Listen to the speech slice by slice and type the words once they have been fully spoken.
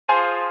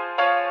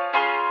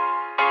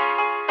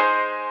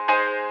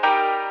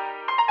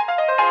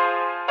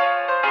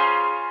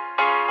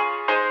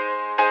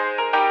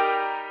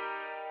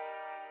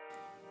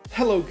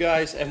Hello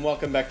guys, and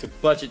welcome back to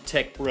Budget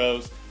Tech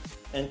Bros.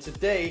 And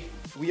today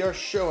we are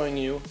showing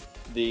you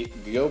the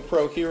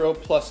GoPro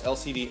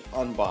Hero+Lcd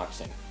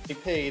unboxing. We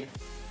paid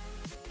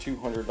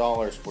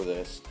 $200 for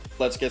this.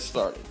 Let's get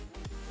started.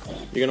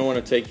 You're going to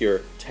want to take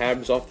your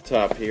tabs off the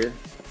top here.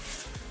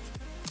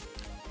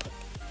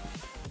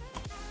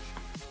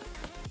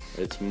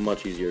 It's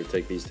much easier to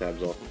take these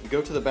tabs off. You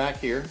go to the back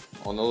here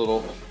on the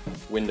little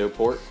window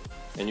port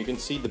and you can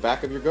see the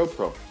back of your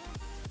GoPro.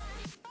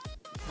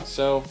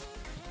 So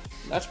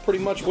that's pretty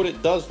much what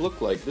it does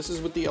look like. This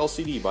is with the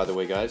LCD, by the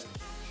way, guys.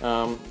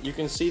 You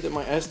can see that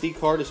my SD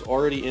card is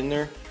already in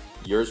there.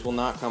 Yours will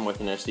not come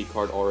with an SD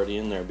card already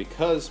in there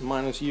because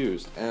mine is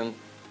used, and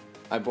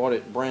I bought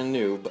it brand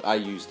new, but I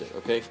used it,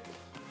 okay?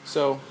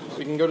 So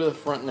we can go to the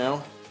front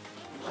now.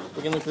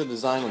 We can look at the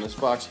design on this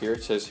box here.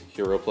 It says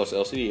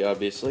Hero+Lcd,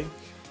 obviously.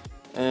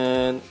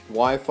 And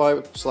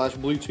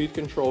Wi-Fi/Bluetooth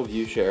control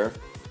view share.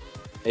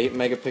 8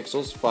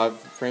 megapixels, 5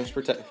 frames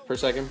per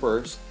second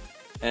burst.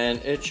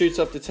 And it shoots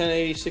up to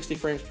 1080 60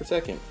 frames per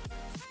second.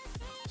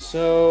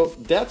 So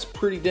that's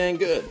pretty dang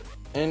good.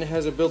 And it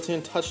has a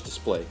built-in touch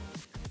display.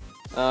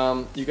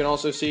 You can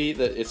also see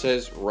that it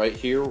says right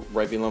here,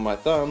 right below my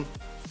thumb,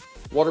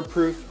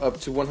 waterproof up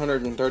to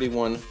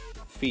 131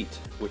 feet,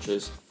 which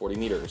is 40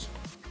 meters.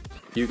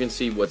 You can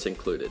see what's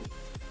included.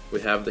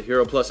 We have the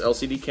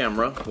Hero+Lcd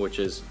camera, which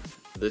is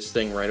this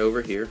thing right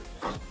over here.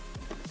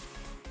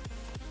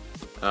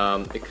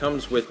 It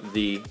comes with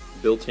the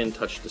built-in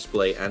touch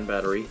display and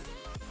battery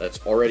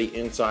that's already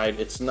inside.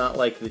 It's not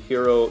like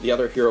the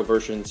other Hero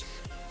versions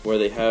where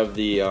they have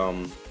the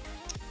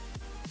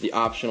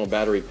optional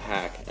battery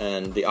pack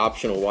and the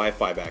optional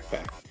Wi-Fi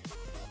backpack.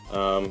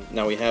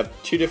 Now we have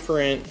three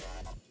different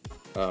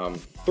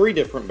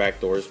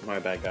back doors. My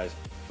bad, guys.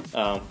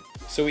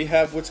 So we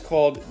have what's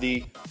called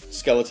the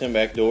skeleton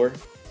back door,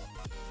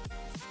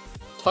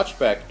 touch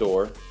back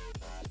door,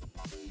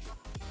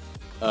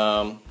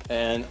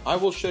 and I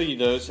will show you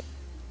those.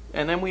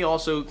 And then we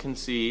also can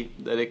see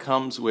that it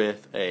comes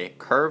with a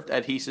curved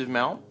adhesive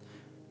mount,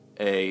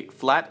 a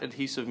flat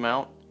adhesive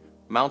mount,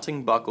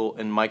 mounting buckle,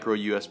 and micro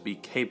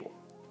USB cable.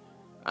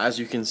 As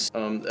you can see,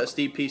 the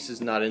SD piece is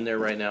not in there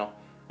right now.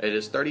 It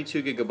is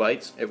 32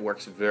 gigabytes. It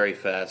works very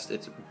fast.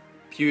 It's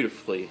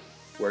beautifully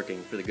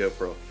working for the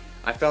GoPro.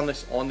 I found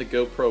this on the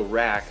GoPro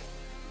rack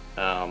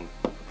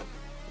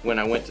when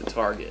I went to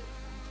Target.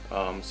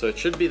 So it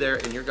should be there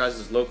in your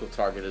guys' local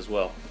Target as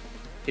well.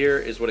 Here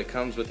is what it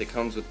comes with. It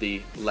comes with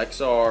the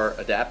Lexar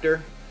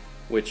adapter,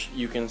 which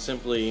you can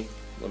simply,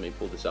 let me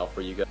pull this out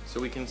for you guys. So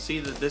we can see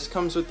that this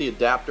comes with the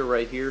adapter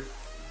right here.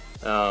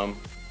 You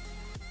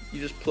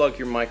just plug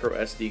your micro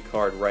SD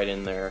card right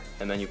in there,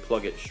 and then you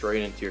plug it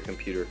straight into your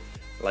computer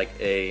like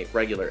a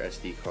regular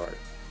SD card.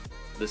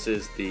 This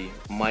is the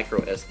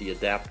micro SD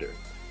adapter.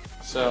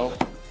 So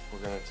we're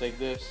going to take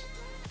this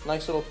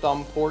nice little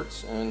thumb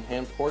ports and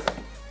hand port,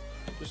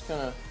 just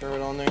kind of throw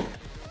it on there.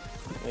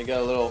 They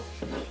got a little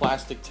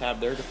plastic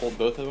tab there to hold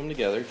both of them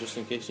together just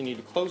in case you need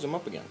to close them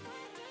up again.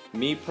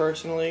 Me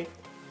personally,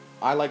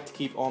 I like to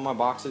keep all my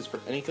boxes for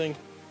anything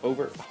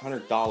over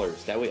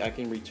 $100. That way I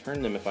can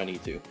return them if I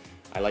need to.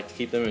 I like to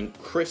keep them in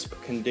crisp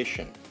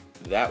condition.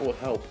 That will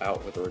help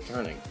out with the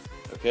returning.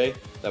 Okay?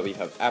 That way you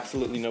have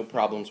absolutely no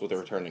problems with the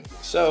returning.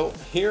 So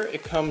here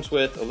it comes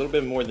with a little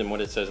bit more than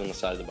what it says on the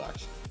side of the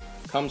box.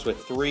 It comes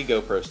with 3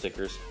 GoPro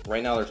stickers.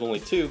 Right now there's only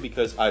 2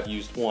 because I've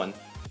used one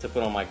to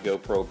put on my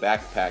GoPro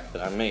backpack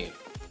that I made.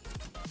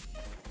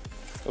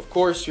 Of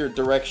course, your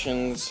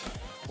directions,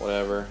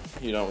 whatever,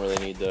 you don't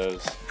really need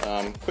those.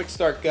 Quick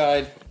start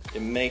guide,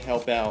 it may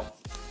help out.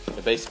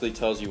 It basically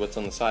tells you what's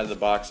on the side of the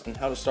box and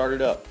how to start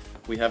it up.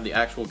 We have the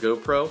actual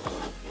GoPro,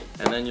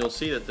 and then you'll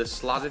see that this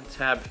slotted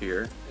tab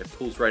here, it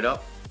pulls right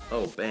up.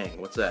 Oh bang,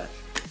 what's that?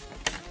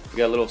 We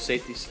got a little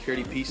safety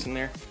security piece in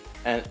there,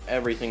 and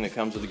everything that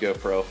comes with the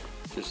GoPro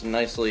just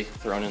nicely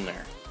thrown in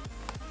there.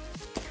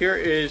 Here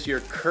is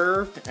your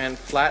curved and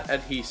flat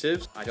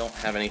adhesives. I don't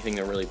have anything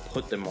to really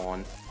put them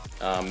on.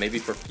 Maybe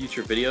for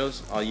future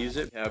videos I'll use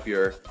it. You have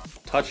your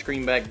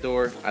touchscreen back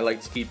door. I like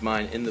to keep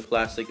mine in the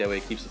plastic, that way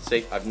it keeps it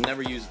safe. I've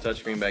never used a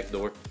touchscreen back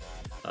door.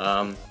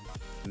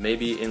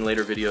 Maybe in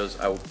later videos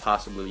I will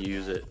possibly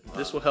use it.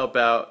 This will help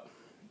out.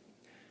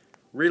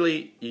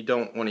 Really, you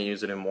don't want to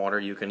use it in water.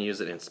 You can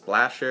use it in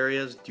splash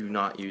areas. Do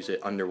not use it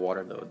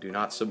underwater though. Do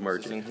not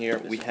submerge it. In here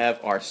we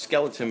have our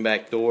skeleton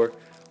back door,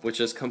 which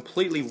is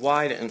completely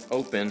wide and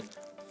open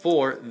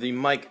for the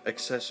mic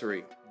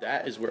accessory.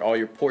 That is where all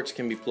your ports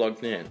can be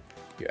plugged in.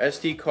 Your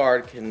SD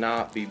card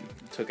cannot be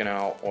taken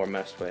out or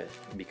messed with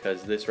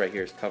because this right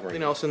here is covering.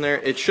 Everything else in there,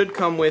 it should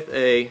come with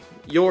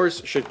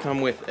yours should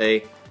come with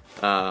a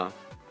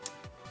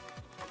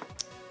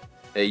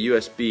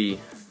USB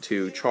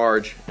to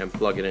charge and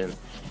plug it in.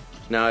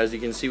 Now as you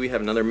can see, we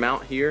have another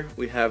mount here.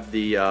 We have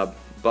the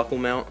buckle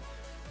mount.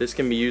 This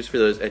can be used for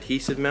those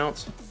adhesive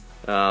mounts.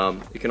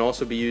 It can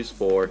also be used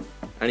for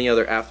any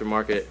other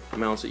aftermarket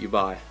mounts that you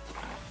buy,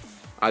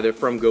 either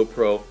from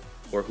GoPro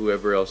or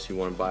whoever else you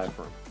want to buy it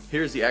from.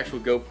 Here's the actual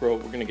GoPro.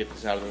 We're going to get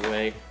this out of the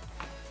way.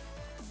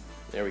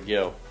 There we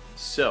go.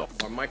 So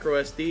our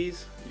micro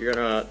SDs, you're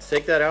gonna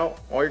take that out.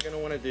 All you're gonna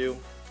want to do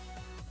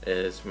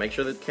is make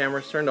sure that the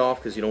camera's turned off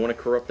because you don't want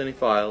to corrupt any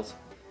files.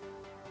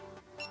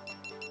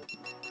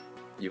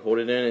 You hold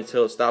it in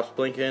until it stops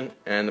blinking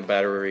and the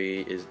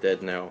battery is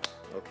dead now.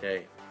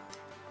 Okay.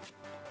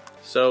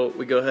 So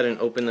we go ahead and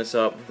open this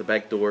up, the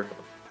back door,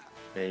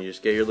 and you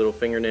just get your little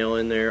fingernail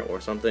in there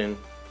or something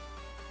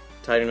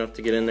tight enough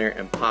to get in there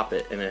and pop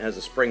it, and it has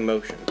a spring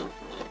motion.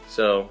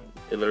 So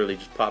it literally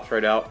just pops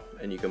right out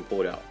and you can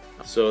pull it out.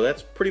 So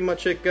that's pretty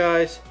much it,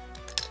 guys.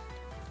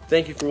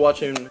 Thank you for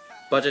watching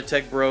Budget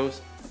Tech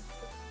Bros.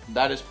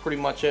 That is pretty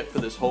much it for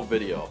this whole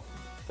video.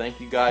 Thank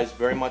you guys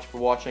very much for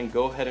watching.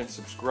 Go ahead and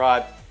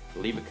subscribe,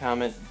 leave a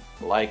comment,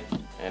 like,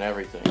 and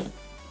everything.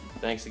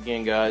 Thanks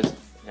again, guys,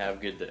 and have a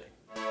good day.